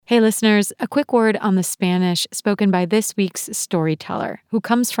Hey listeners, a quick word on the Spanish spoken by this week's storyteller, who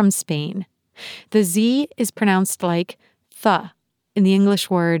comes from Spain. The Z is pronounced like th in the English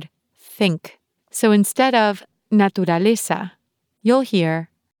word think. So instead of naturaleza, you'll hear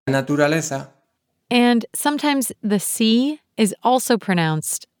naturaleza. And sometimes the C is also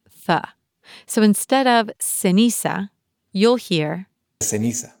pronounced th. So instead of ceniza, you'll hear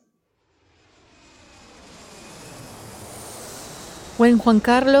Ceniza. When Juan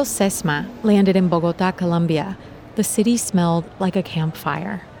Carlos Sesma landed in Bogotá, Colombia, the city smelled like a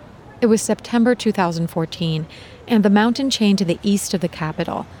campfire. It was September 2014, and the mountain chain to the east of the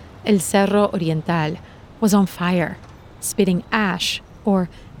capital, El Cerro Oriental, was on fire, spitting ash, or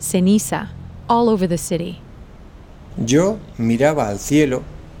ceniza, all over the city. Yo miraba al cielo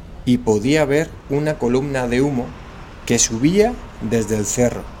y podía ver una columna de humo que subía desde el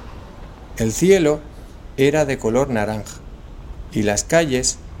cerro. El cielo era de color naranja y las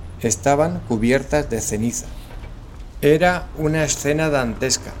calles estaban cubiertas de ceniza. Era una escena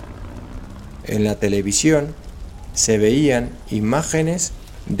dantesca. En la televisión se veían imágenes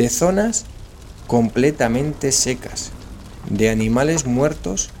de zonas completamente secas, de animales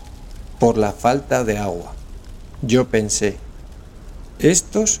muertos por la falta de agua. Yo pensé,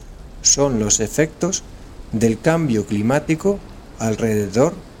 estos son los efectos del cambio climático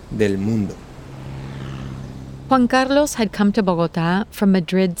alrededor del mundo. Juan Carlos had come to Bogotá from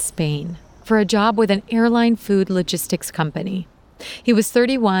Madrid, Spain, for a job with an airline food logistics company. He was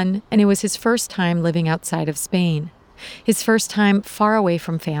 31, and it was his first time living outside of Spain, his first time far away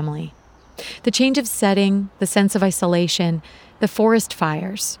from family. The change of setting, the sense of isolation, the forest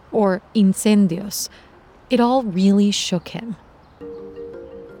fires, or incendios, it all really shook him.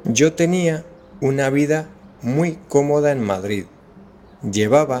 Yo tenía una vida muy cómoda en Madrid.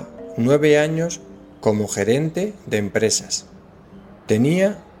 Llevaba 9 años como gerente de empresas.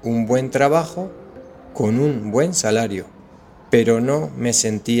 Tenía un buen trabajo con un buen salario, pero no me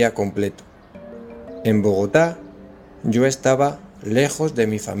sentía completo. En Bogotá, yo estaba lejos de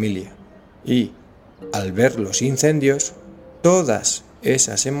mi familia y, al ver los incendios, todas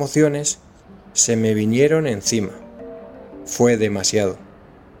esas emociones se me vinieron encima. Fue demasiado.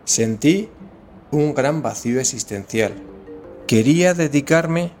 Sentí un gran vacío existencial. Quería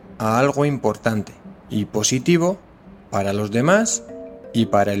dedicarme a algo importante y positivo para los demás y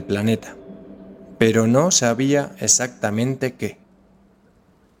para el planeta, pero no sabía exactamente qué.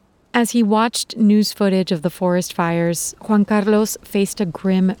 As he watched news footage of the forest fires, Juan Carlos faced a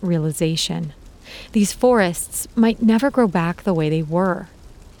grim realization. These forests might never grow back the way they were.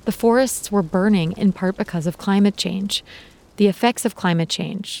 The forests were burning in part because of climate change. The effects of climate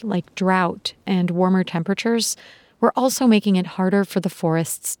change, like drought and warmer temperatures, were also making it harder for the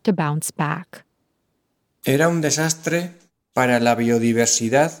forests to bounce back. Era un desastre para la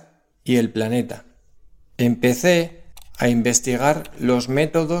biodiversidad y el planeta. Empecé a investigar los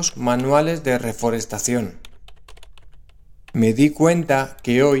métodos manuales de reforestación. Me di cuenta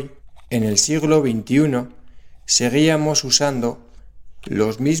que hoy, en el siglo XXI, seguíamos usando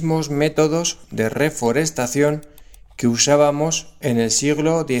los mismos métodos de reforestación que usábamos en el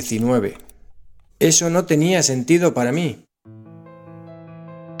siglo XIX. Eso no tenía sentido para mí.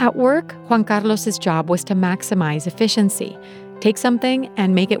 At work, Juan Carlos's job was to maximize efficiency, take something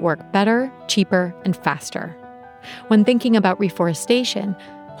and make it work better, cheaper, and faster. When thinking about reforestation,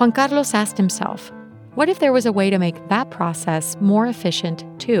 Juan Carlos asked himself, what if there was a way to make that process more efficient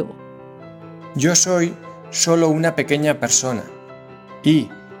too? Yo soy solo una pequeña persona y,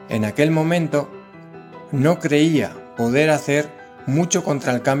 en aquel momento, no creía poder hacer mucho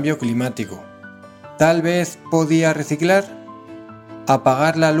contra el cambio climático. Tal vez podía reciclar,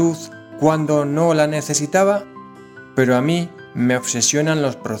 apagar la luz cuando no la necesitaba, pero a mí me obsesionan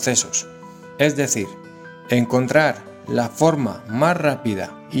los procesos, es decir, encontrar la forma más rápida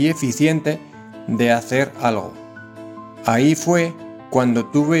y eficiente de hacer algo. Ahí fue cuando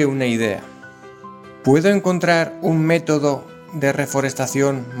tuve una idea. ¿Puedo encontrar un método de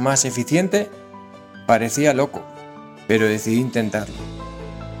reforestación más eficiente? Parecía loco, pero decidí intentarlo.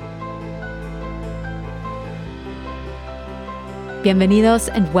 Bienvenidos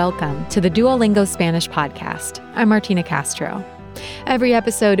and welcome to the Duolingo Spanish podcast. I'm Martina Castro. Every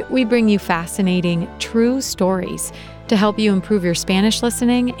episode, we bring you fascinating, true stories to help you improve your Spanish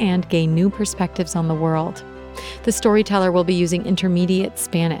listening and gain new perspectives on the world. The storyteller will be using intermediate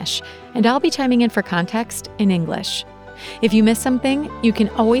Spanish, and I'll be chiming in for context in English. If you miss something, you can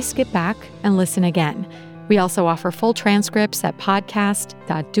always skip back and listen again. We also offer full transcripts at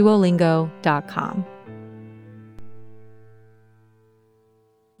podcast.duolingo.com.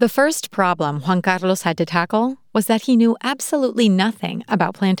 The first problem Juan Carlos had to tackle was that he knew absolutely nothing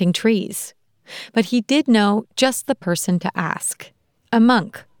about planting trees. But he did know just the person to ask, a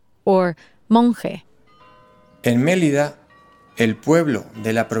monk, or monje. En Mélida, el pueblo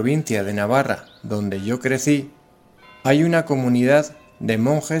de la provincia de Navarra donde yo crecí, hay una comunidad de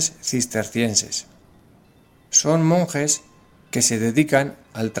monjes cistercienses. Son monjes que se dedican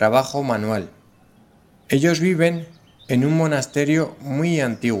al trabajo manual. Ellos viven en un monasterio muy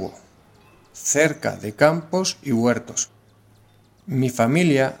antiguo, cerca de campos y huertos. Mi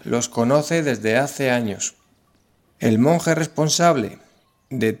familia los conoce desde hace años. El monje responsable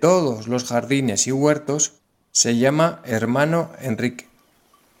de todos los jardines y huertos se llama Hermano Enrique.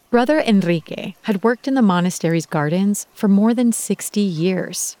 Brother Enrique had worked in the monastery's gardens for more than 60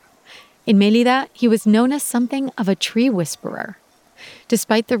 years. In Mélida, he was known as something of a tree whisperer.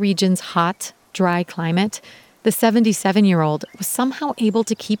 Despite the region's hot, dry climate, the 77-year-old was somehow able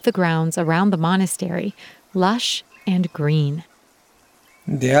to keep the grounds around the monastery lush and green.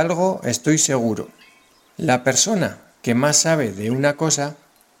 De algo estoy seguro. La persona que más sabe de una cosa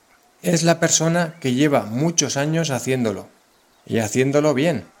es la persona que lleva muchos años haciéndolo, y haciéndolo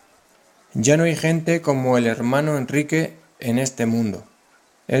bien. Ya no hay gente como el hermano Enrique en este mundo.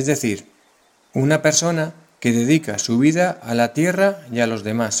 Es decir, una persona que dedica su vida a la tierra y a los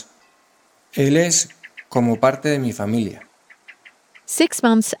demás. Él es como parte de mi familia. 6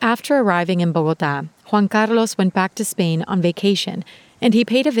 months after arriving in Bogotá, Juan Carlos went back to Spain on vacation, and he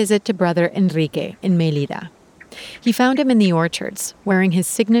paid a visit to Brother Enrique in Mélida. He found him in the orchards, wearing his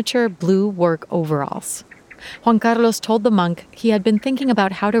signature blue work overalls. Juan Carlos told the monk he had been thinking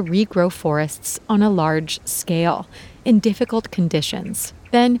about how to regrow forests on a large scale, in difficult conditions.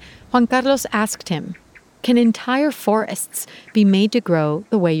 Then Juan Carlos asked him, "Can entire forests be made to grow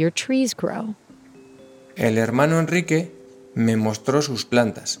the way your trees grow?" El hermano Enrique me mostró sus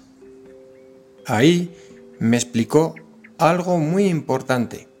plantas. Ahí me explicó algo muy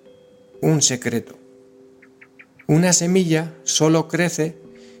importante, un secreto. Una semilla solo crece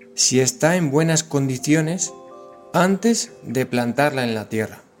si está en buenas condiciones antes de plantarla en la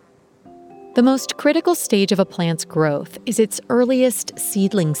tierra. The most critical stage of a plant's growth is its earliest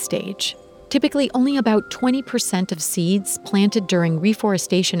seedling stage. Typically, only about 20% of seeds planted during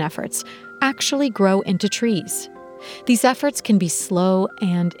reforestation efforts actually grow into trees. These efforts can be slow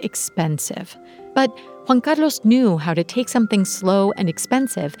and expensive. But Juan Carlos knew how to take something slow and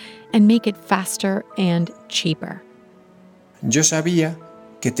expensive and make it faster and cheaper. Yo sabía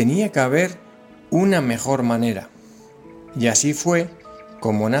que tenía que haber una mejor manera. Y así fue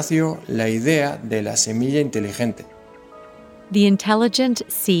como nació la idea de la semilla inteligente. The intelligent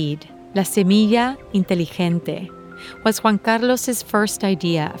seed, la semilla inteligente, was Juan Carlos's first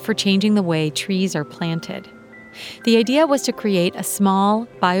idea for changing the way trees are planted. The idea was to create a small,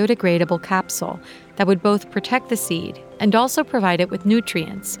 biodegradable capsule that would both protect the seed and also provide it with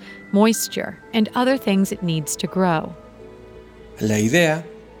nutrients, moisture, and other things it needs to grow. La idea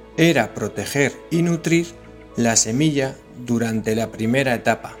era proteger y nutrir la semilla durante la primera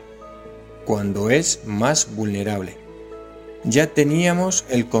etapa, cuando es más vulnerable. Ya teníamos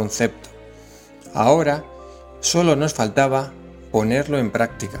el concepto. Ahora solo nos faltaba ponerlo en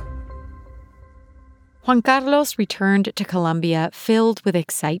práctica. Juan Carlos returned to Colombia filled with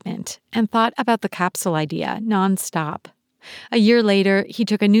excitement and thought about the capsule idea nonstop. A year later, he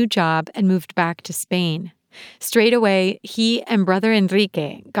took a new job and moved back to Spain. Straight away, he and Brother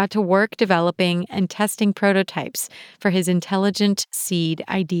Enrique got to work developing and testing prototypes for his intelligent seed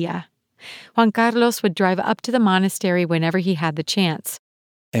idea. Juan Carlos would drive up to the monastery whenever he had the chance.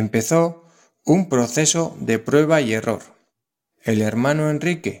 Empezó un proceso de prueba y error. El hermano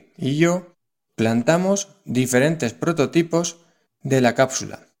Enrique y yo plantamos diferentes prototipos de la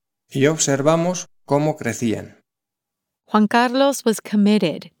cápsula y observamos cómo crecían. Juan Carlos was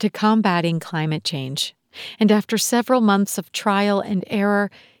committed to combating climate change. And after several months of trial and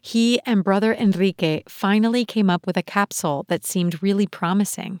error, he and Brother Enrique finally came up with a capsule that seemed really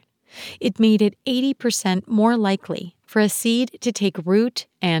promising. It made it 80% more likely for a seed to take root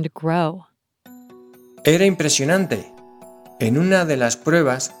and grow. Era impresionante. En una de las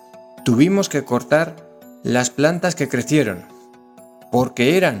pruebas tuvimos que cortar las plantas que crecieron,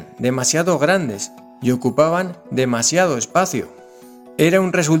 porque eran demasiado grandes y ocupaban demasiado espacio. Era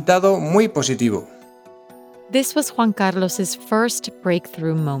un resultado muy positivo. This was Juan Carlos's first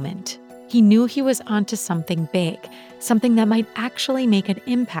breakthrough moment. He knew he was onto something big, something that might actually make an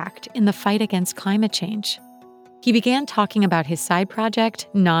impact in the fight against climate change. He began talking about his side project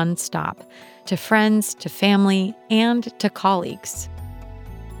nonstop, to friends, to family, and to colleagues.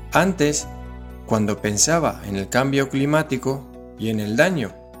 Antes, cuando pensaba en el cambio climático y en el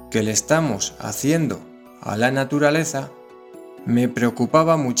daño que le estamos haciendo a la naturaleza me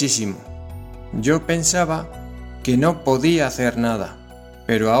preocupaba muchísimo. Yo pensaba que no podía hacer nada,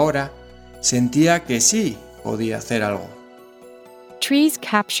 pero ahora sentía que sí podía hacer algo. Trees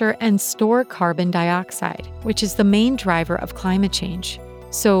capture and store carbon dioxide, which is the main driver of climate change.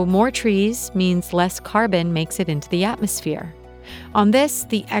 So more trees means less carbon makes it into the atmosphere. On this,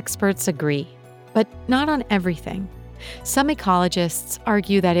 the experts agree, but not on everything. Some ecologists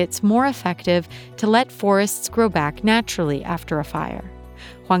argue that it's more effective to let forests grow back naturally after a fire.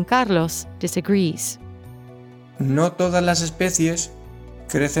 Juan Carlos disagrees. No todas las especies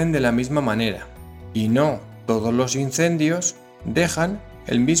crecen de la misma manera y no todos los incendios dejan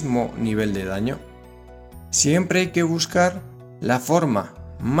el mismo nivel de daño. Siempre hay que buscar la forma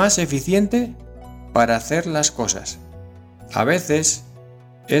más eficiente para hacer las cosas. A veces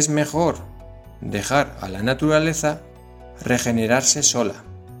es mejor dejar a la naturaleza regenerarse sola.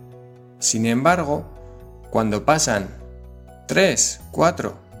 Sin embargo, cuando pasan 3,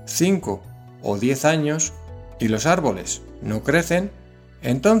 4, 5 o 10 años y los árboles no crecen,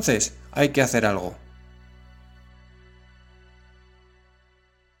 entonces hay que hacer algo.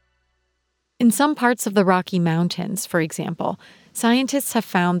 In some parts of the Rocky Mountains, for example, scientists have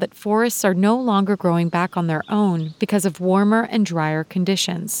found that forests are no longer growing back on their own because of warmer and drier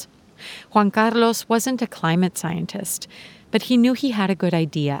conditions. Juan Carlos wasn't a climate scientist, but he knew he had a good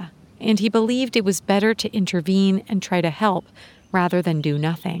idea, and he believed it was better to intervene and try to help rather than do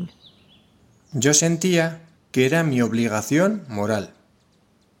nothing. Yo sentía que era mi obligación moral.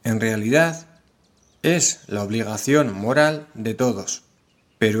 En realidad, es la obligación moral de todos.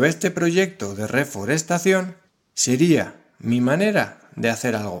 Pero este proyecto de reforestación sería mi manera de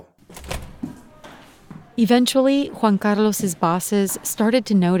hacer algo. Eventually, Juan Carlos's bosses started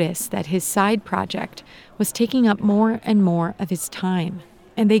to notice that his side project was taking up more and more of his time,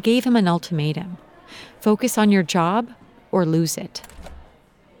 and they gave him an ultimatum: focus on your job or lose it.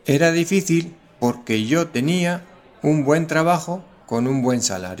 Era difícil porque yo tenía un buen trabajo con un buen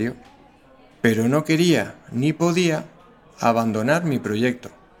salario, pero no quería ni podía abandonar mi proyecto.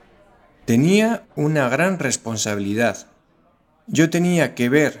 Tenía una gran responsabilidad. Yo tenía que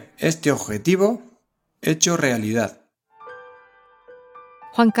ver este objetivo hecho realidad.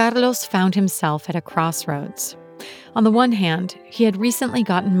 Juan Carlos found himself at a crossroads. On the one hand, he had recently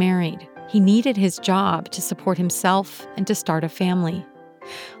gotten married. He needed his job to support himself and to start a family.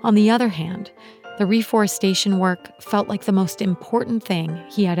 On the other hand, the reforestation work felt like the most important thing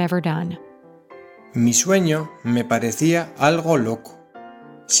he had ever done. Mi sueño me parecía algo loco.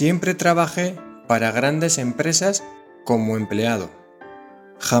 Siempre trabajé para grandes empresas como empleado.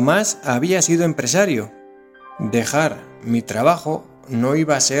 Jamás había sido empresario. Dejar mi trabajo no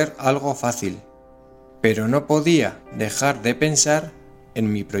iba a ser algo fácil, pero no podía dejar de pensar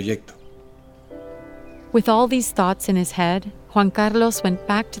en mi proyecto. With all these thoughts in his head, Juan Carlos went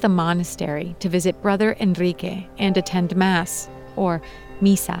back to the monastery to visit Brother Enrique and attend Mass, or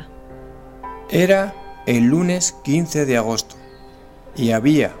Misa. Era el lunes 15 de agosto y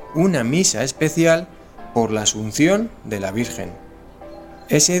había una misa especial por la Asunción de la Virgen.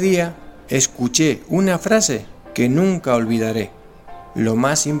 Ese día escuché una frase que nunca olvidaré. Lo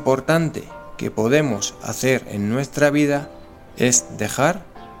más importante que podemos hacer en nuestra vida es dejar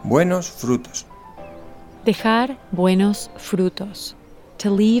buenos frutos. Dejar buenos frutos. To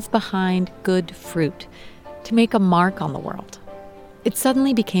leave behind good fruit. To make a mark on the world. It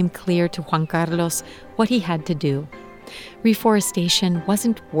suddenly became clear to Juan Carlos what he had to do. Reforestation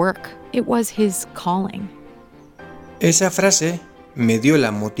wasn't work, it was his calling. Esa frase me dio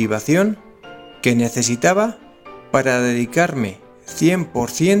la motivación que necesitaba para dedicarme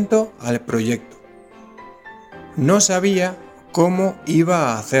 100% al proyecto. No sabía cómo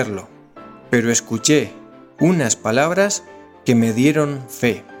iba a hacerlo, pero escuché unas palabras que me dieron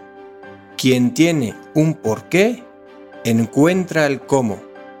fe. Quien tiene un porqué, encuentra el cómo.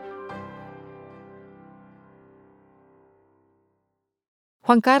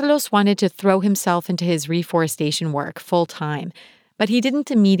 Juan Carlos wanted to throw himself into his reforestation work full time, but he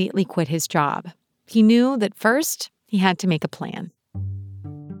didn't immediately quit his job. He knew that first, he had to make a plan.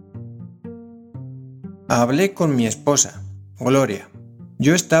 Hablé con mi esposa, Gloria.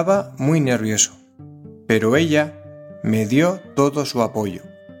 Yo estaba muy nervioso, pero ella me dio todo su apoyo.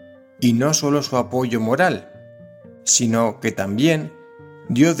 Y no solo su apoyo moral, sino que también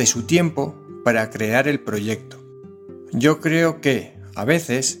dio de su tiempo para crear el proyecto. Yo creo que, a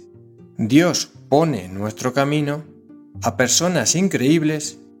veces, Dios pone en nuestro camino a personas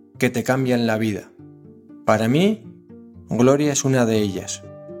increíbles que te cambian la vida. Para mí, Gloria es una de ellas.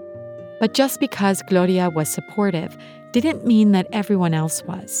 But just because Gloria was supportive didn't mean that everyone else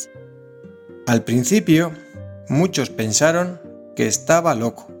was. Al principio, muchos pensaron que estaba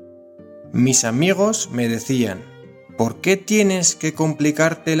loco. Mis amigos me decían, ¿por qué tienes que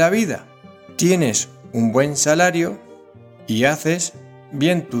complicarte la vida? Tienes un buen salario y haces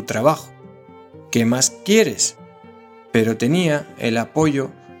bien tu trabajo. ¿Qué más quieres? Pero tenía el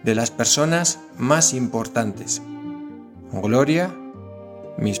apoyo de las personas más importantes. Gloria,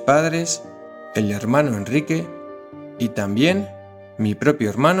 mis padres, el hermano Enrique y también mi propio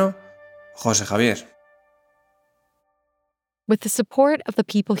hermano José Javier. With the support of the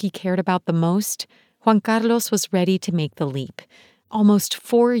people he cared about the most, Juan Carlos was ready to make the leap. Almost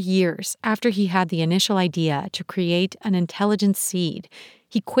 4 years after he had the initial idea to create an intelligent seed,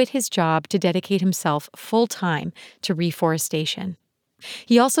 he quit his job to dedicate himself full-time to reforestation.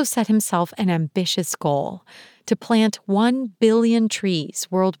 He also set himself an ambitious goal: to plant 1 billion trees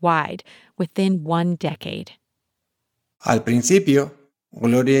worldwide within 1 decade. Al principio,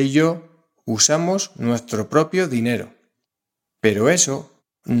 Gloria y yo usamos nuestro propio dinero, pero eso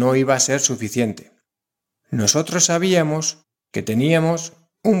no iba a ser suficiente. Nosotros sabíamos que teníamos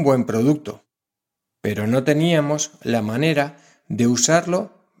un buen producto, pero no teníamos la manera de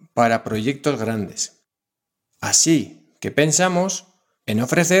usarlo para proyectos grandes. Así que pensamos en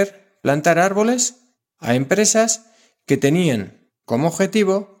ofrecer plantar árboles a empresas que tenían como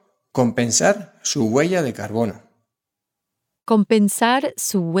objetivo compensar su huella de carbono. Compensar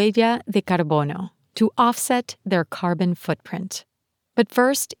su huella de carbono, to offset their carbon footprint. But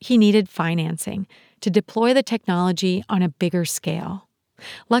first, he needed financing to deploy the technology on a bigger scale.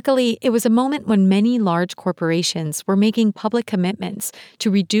 Luckily, it was a moment when many large corporations were making public commitments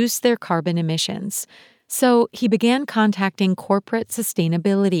to reduce their carbon emissions. So he began contacting corporate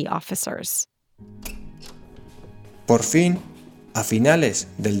sustainability officers. Por fin, a finales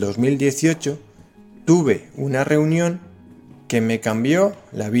del 2018, tuve una reunión que me cambió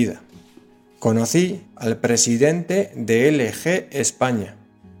la vida. Conocí al presidente de LG España,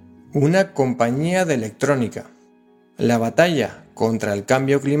 una compañía de electrónica. La batalla contra el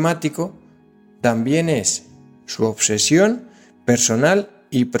cambio climático también es su obsesión personal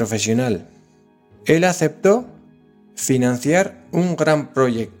y profesional. Él aceptó financiar un gran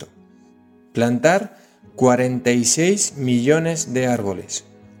proyecto: plantar 46 millones de árboles,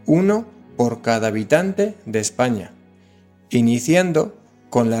 uno por cada habitante de España, iniciando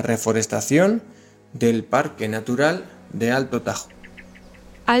con la reforestación del Parque Natural de Alto Tajo.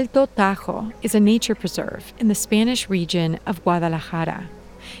 Alto Tajo is a nature preserve in the Spanish region of Guadalajara.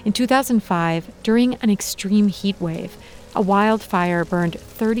 In 2005, during an extreme heat wave, a wildfire burned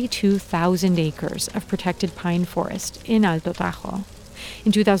 32,000 acres of protected pine forest in Alto Tajo.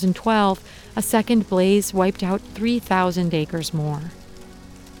 In 2012, a second blaze wiped out 3,000 acres more.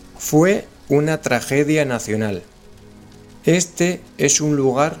 Fue una tragedia nacional. Este es un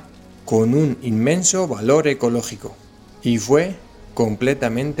lugar con un inmenso valor ecológico y fue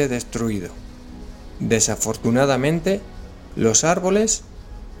completamente destruido. Desafortunadamente, los árboles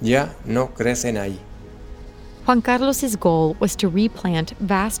ya no crecen ahí. Juan Carlos's goal was to replant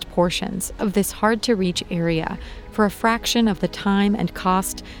vast portions of this hard-to-reach area for a fraction of the time and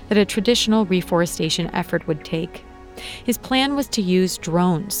cost that a traditional reforestation effort would take. His plan was to use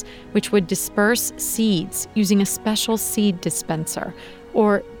drones, which would disperse seeds using a special seed dispenser,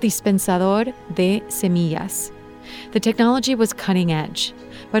 or dispensador de semillas. The technology was cutting edge,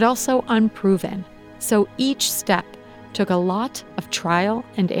 but also unproven, so each step took a lot of trial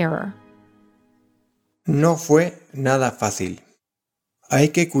and error. No fue nada fácil. Hay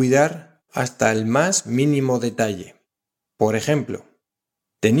que cuidar hasta el más mínimo detalle. Por ejemplo,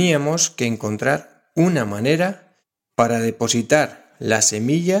 teníamos que encontrar una manera para depositar las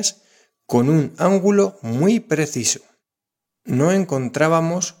semillas con un ángulo muy preciso. No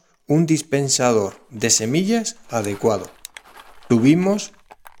encontrábamos un dispensador de semillas adecuado. Tuvimos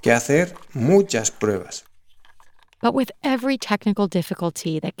que hacer muchas pruebas. But with every technical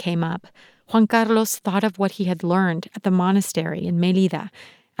difficulty that came up, Juan Carlos thought of what he had learned at the monastery in Mérida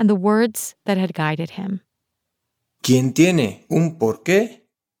and the words that had guided him. Quien tiene un porqué,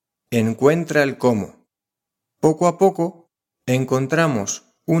 encuentra el cómo. Poco a poco, encontramos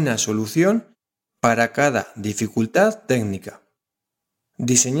una solución para cada dificultad técnica.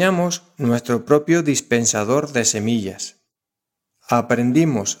 Diseñamos nuestro propio dispensador de semillas.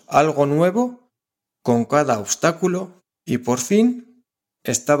 Aprendimos algo nuevo con cada obstáculo y por fin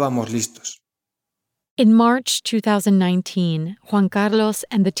estábamos listos. In March 2019, Juan Carlos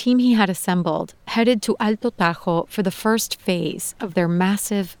and the team he had assembled headed to Alto Tajo for the first phase of their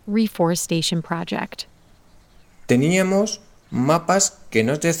massive reforestation project. Teníamos mapas que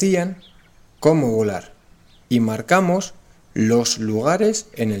nos decían cómo volar, y marcamos los lugares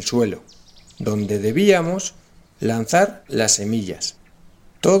en el suelo, donde debíamos lanzar las semillas.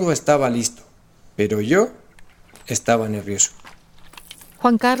 Todo estaba listo, pero yo estaba nervioso.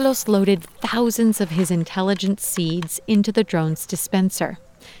 Juan Carlos loaded thousands of his intelligent seeds into the drone's dispenser.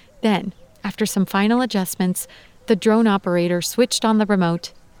 Then, after some final adjustments, the drone operator switched on the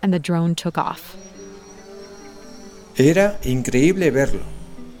remote and the drone took off. Era increíble verlo.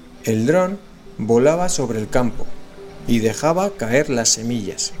 El dron volaba sobre el campo y dejaba caer las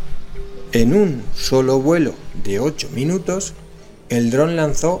semillas. En un solo vuelo de 8 minutos, el dron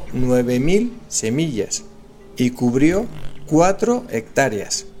lanzó 9.000 semillas y cubrió 4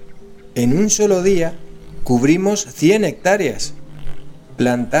 hectáreas. En un solo día cubrimos 100 hectáreas.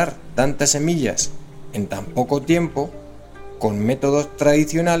 Plantar tantas semillas en tan poco tiempo, con métodos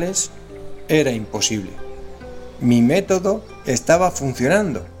tradicionales, era imposible. Mi método estaba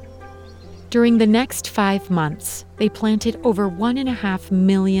funcionando. During the next 5 months, they planted over 1.5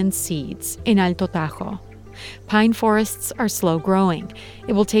 million seeds in Alto Tajo. Pine forests are slow growing.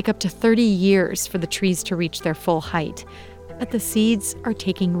 It will take up to 30 years for the trees to reach their full height, but the seeds are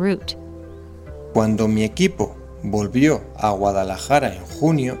taking root. Cuando mi equipo volvió a Guadalajara en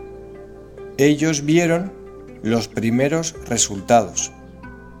junio, ellos vieron los primeros resultados.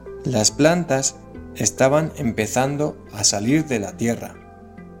 Las plantas estaban empezando a salir de la tierra.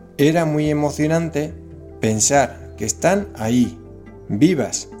 Era muy emocionante pensar que están ahí,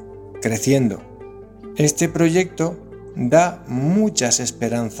 vivas, creciendo. Este proyecto da muchas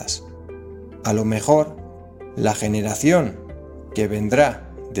esperanzas. A lo mejor, la generación que vendrá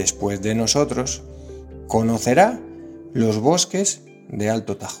después de nosotros conocerá los bosques de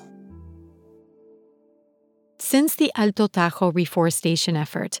Alto Tajo. Since the Alto Tajo reforestation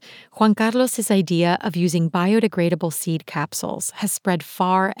effort, Juan Carlos's idea of using biodegradable seed capsules has spread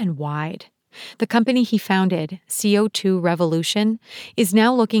far and wide. The company he founded, CO2 Revolution, is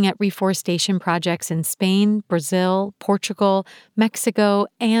now looking at reforestation projects in Spain, Brazil, Portugal, Mexico,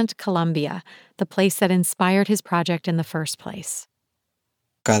 and Colombia, the place that inspired his project in the first place.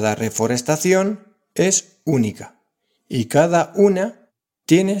 Cada reforestación es única y cada una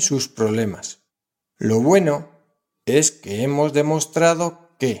tiene sus problemas. Lo bueno es que hemos demostrado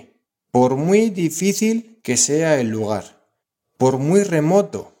que, por muy difícil que sea el lugar, por muy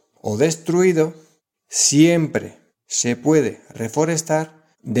remoto o destruido, siempre se puede reforestar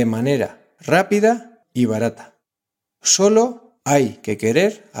de manera rápida y barata. Solo hay que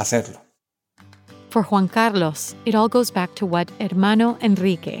querer hacerlo. For Juan Carlos, it all goes back to what Hermano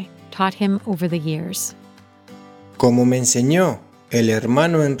Enrique taught him over the years. Como me enseñó el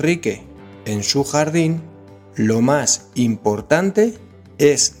hermano Enrique en su jardín, lo más importante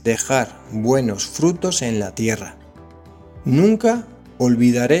es dejar buenos frutos en la tierra. Nunca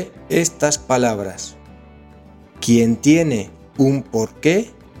olvidaré estas palabras. Quien tiene un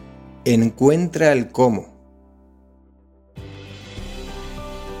porqué, encuentra el cómo.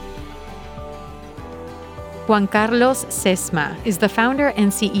 Juan Carlos Sesma is the founder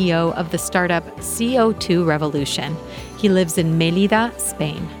and CEO of the startup CO2 Revolution. He lives in Mérida,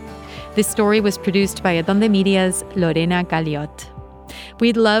 Spain. This story was produced by Adonde Media's Lorena Galliot.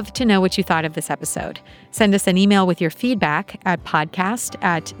 We'd love to know what you thought of this episode. Send us an email with your feedback at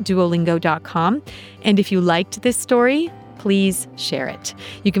podcast@duolingo.com. And if you liked this story, please share it.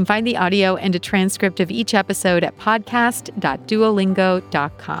 You can find the audio and a transcript of each episode at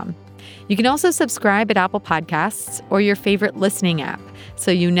podcast.duolingo.com. You can also subscribe at Apple Podcasts or your favorite listening app so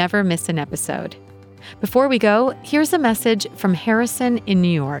you never miss an episode. Before we go, here's a message from Harrison in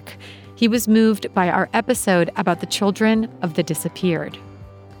New York. He was moved by our episode about the children of the disappeared.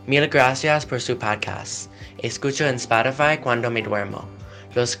 Mil gracias por su podcast. Escucho en Spotify cuando me duermo.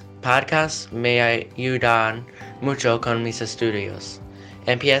 Los podcasts me ayudan mucho con mis estudios.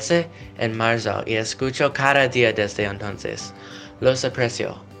 Empiece en marzo y escucho cada día desde entonces. Los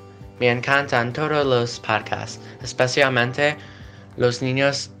aprecio. Me encantan todos los podcasts, especialmente los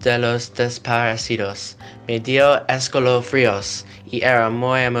niños de los desaparecidos. Me dio escalofríos y era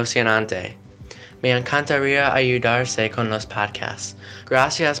muy emocionante. Me encantaría ayudarse con los podcasts.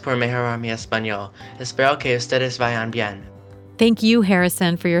 Gracias por mejorar mi español. Espero que ustedes vayan bien. Thank you,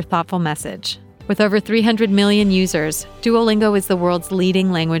 Harrison, for your thoughtful message. With over 300 million users, Duolingo is the world's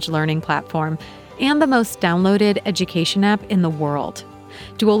leading language learning platform and the most downloaded education app in the world.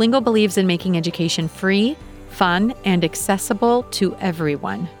 Duolingo believes in making education free, fun, and accessible to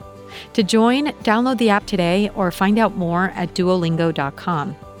everyone. To join, download the app today or find out more at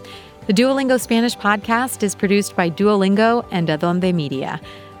duolingo.com. The Duolingo Spanish podcast is produced by Duolingo and Adonde Media.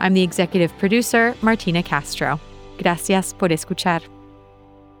 I'm the executive producer, Martina Castro. Gracias por escuchar.